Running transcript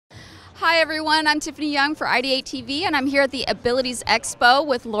Hi everyone, I'm Tiffany Young for IdeateTV, and I'm here at the Abilities Expo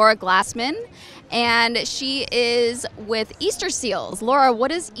with Lora Glassman, and she is with Easter Seals. Lora,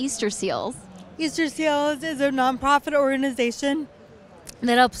 what is Easter Seals? Easter Seals is a nonprofit organization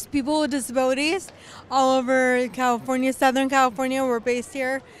that helps people with disabilities all over California, Southern California. We're based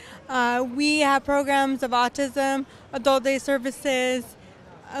here. We have programs of autism, adult day services,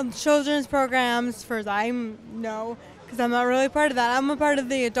 children's programs, for as I know, because I'm not really part of that. I'm a part of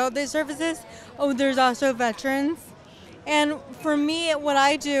the adult day services. Oh, there's also veterans. And for me, what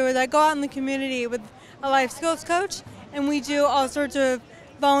I do is I go out in the community with a life skills coach, and we do all sorts of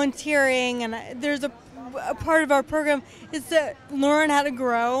volunteering. And there's a part of our program is to learn how to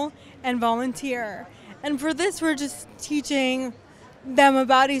grow and volunteer. And for this, we're just teaching them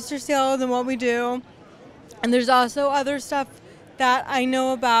about Easter Seals and what we do. And there's also other stuff that I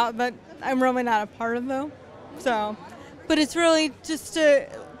know about, but I'm really not a part of though. But it's really just to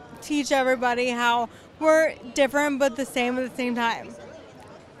teach everybody how we're different but the same at the same time.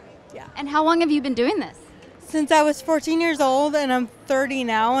 Yeah. And how long have you been doing this? Since I was 14 years old, and I'm 30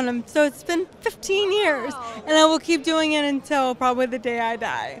 now, and so it's been 15 years, and I will keep doing it until probably the day I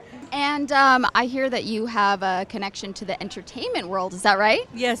die. And I hear that you have a connection to the entertainment world, is that right?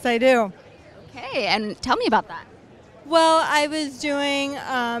 Yes, I do. Okay, and tell me about that. Well, I was doing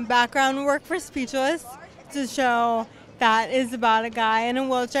background work for Speechless. It's a show that is about a guy in a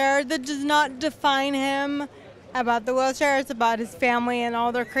wheelchair that does not define him about the wheelchair. It's about his family and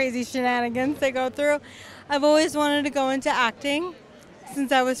all their crazy shenanigans they go through. I've always wanted to go into acting.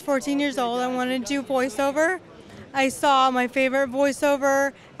 Since I was 14 years old, I wanted to do voiceover. I saw my favorite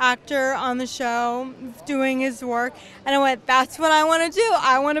voiceover actor on the show doing his work, and I went, that's what I want to do.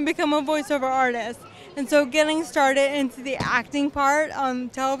 I want to become a voiceover artist. And so getting started into the acting part on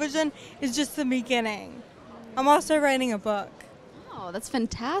television is just the beginning. I'm also writing a book. Oh, that's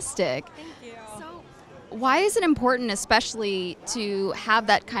fantastic. Thank you. So why is it important, especially to have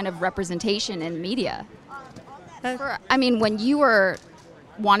that kind of representation in media? When you were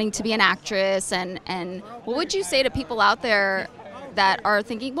wanting to be an actress, and what would you say to people out there that are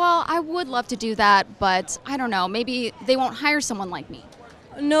thinking, well, I would love to do that, but I don't know, maybe they won't hire someone like me?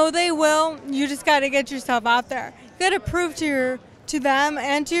 No, they will. You just got to get yourself out there. You got to prove to them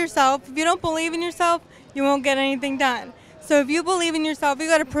and to yourself. If you don't believe in yourself, you won't get anything done. So if you believe in yourself, you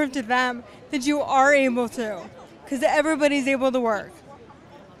got to prove to them that you are able to, because everybody's able to work.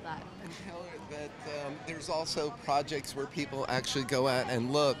 There's also projects where people actually go out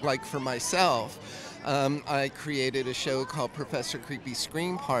and look. Like for myself, I created a show called Professor Creepy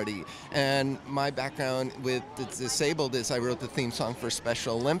Screen Party, and my background with the disabled is I wrote the theme song for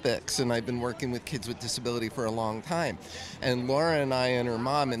Special Olympics, and I've been working with kids with disability for a long time. And Lora and I and her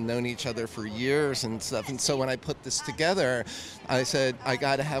mom had known each other for years and stuff, and so when I put this together, I said, I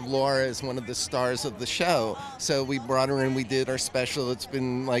got to have Lora as one of the stars of the show. So we brought her in, we did our special. It's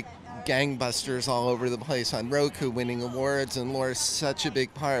been like gangbusters all over the place on Roku, winning awards, and Laura's such a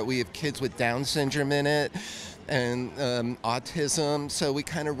big part. We have kids with Down syndrome in it and autism, so we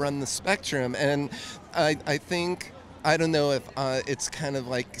kind of run the spectrum. And I think, I don't know if it's kind of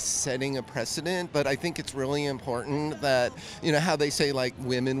like setting a precedent, but I think it's really important that, you know, how they say like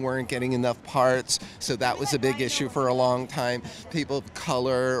women weren't getting enough parts, so that was a big issue for a long time. People of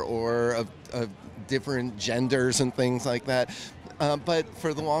color or of different genders and things like that. But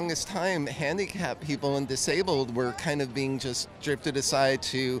for the longest time, handicapped people and disabled were kind of being just drifted aside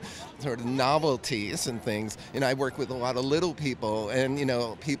to sort of novelties and things. You know, I work with a lot of little people, and, you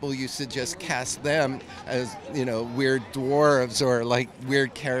know, people used to just cast them as, you know, weird dwarves or like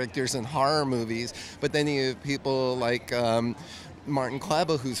weird characters in horror movies. But then you have people like Martin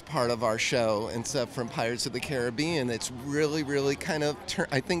Kleba, who's part of our show and stuff from Pirates of the Caribbean. It's really, really kind of,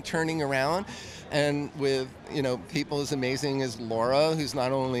 I think, turning around. And with, you know, people as amazing as Lora, who's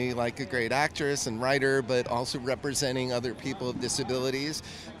not only like a great actress and writer, but also representing other people with disabilities,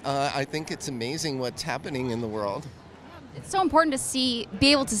 I think it's amazing what's happening in the world. It's so important to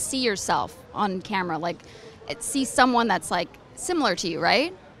be able to see yourself on camera, like see someone that's like similar to you,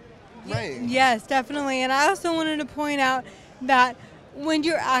 right? Right. Yes, definitely. And I also wanted to point out that when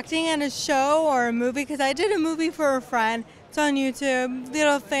you're acting in a show or a movie, because I did a movie for a friend, it's on YouTube,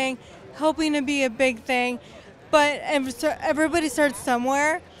 little thing, hoping to be a big thing, but everybody starts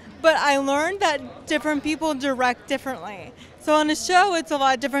somewhere. But I learned that different people direct differently. So on a show, it's a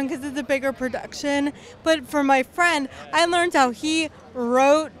lot different because it's a bigger production. But for my friend, I learned how he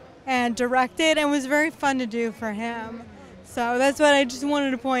wrote and directed, and it was very fun to do for him. So that's what I just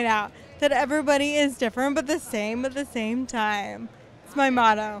wanted to point out, that everybody is different but the same at the same time. It's my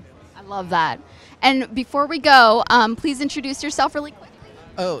motto. I love that. And before we go, please introduce yourself really quick.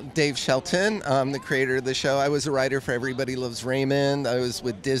 Oh, Dave Shelton, I'm the creator of the show. I was a writer for Everybody Loves Raymond. I was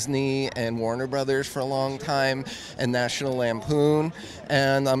with Disney and Warner Brothers for a long time, and National Lampoon.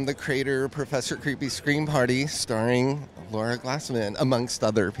 And I'm the creator of Professor Creepy Scream Party, starring Lora Glassman, amongst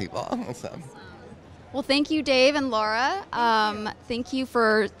other people. So. Well, thank you, Dave and Laura. Thank you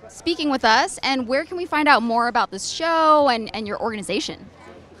for speaking with us. And where can we find out more about this show and your organization?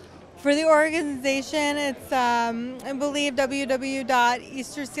 For the organization, it's, I believe,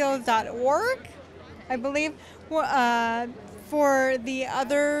 www.easterseals.org, I believe. For the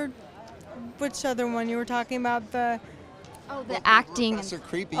other, which other one you were talking about? The acting. Professor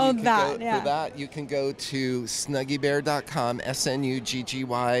Creepy, Oh, for that, you can go to snuggiebear.com,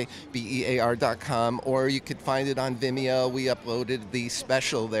 SNUGGYBEAR.com, or you could find it on Vimeo. We uploaded the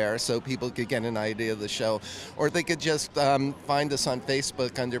special there so people could get an idea of the show. Or they could just find us on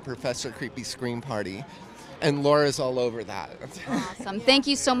Facebook under Professor Creepy Scream Party. And Laura's all over that. Awesome. Thank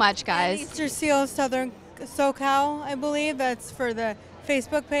you so much, guys. And Easter Seals Southern SoCal, I believe. That's for the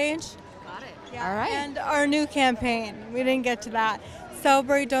Facebook page. Got it. Yeah. All right. And our new campaign, we didn't get to that.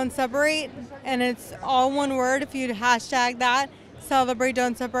 Celebrate, don't separate. And it's all one word. If you hashtag that, celebrate,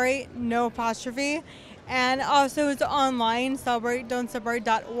 don't separate, no apostrophe. And also it's online,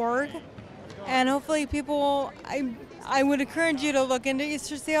 celebratedontseparate.org. And hopefully people, I would encourage you to look into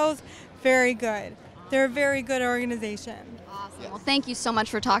Easter Seals. Very good. They're a very good organization. Awesome. Well, thank you so much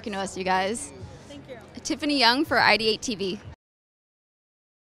for talking to us, you guys. Thank you. Tiffany Young for IdeateTV.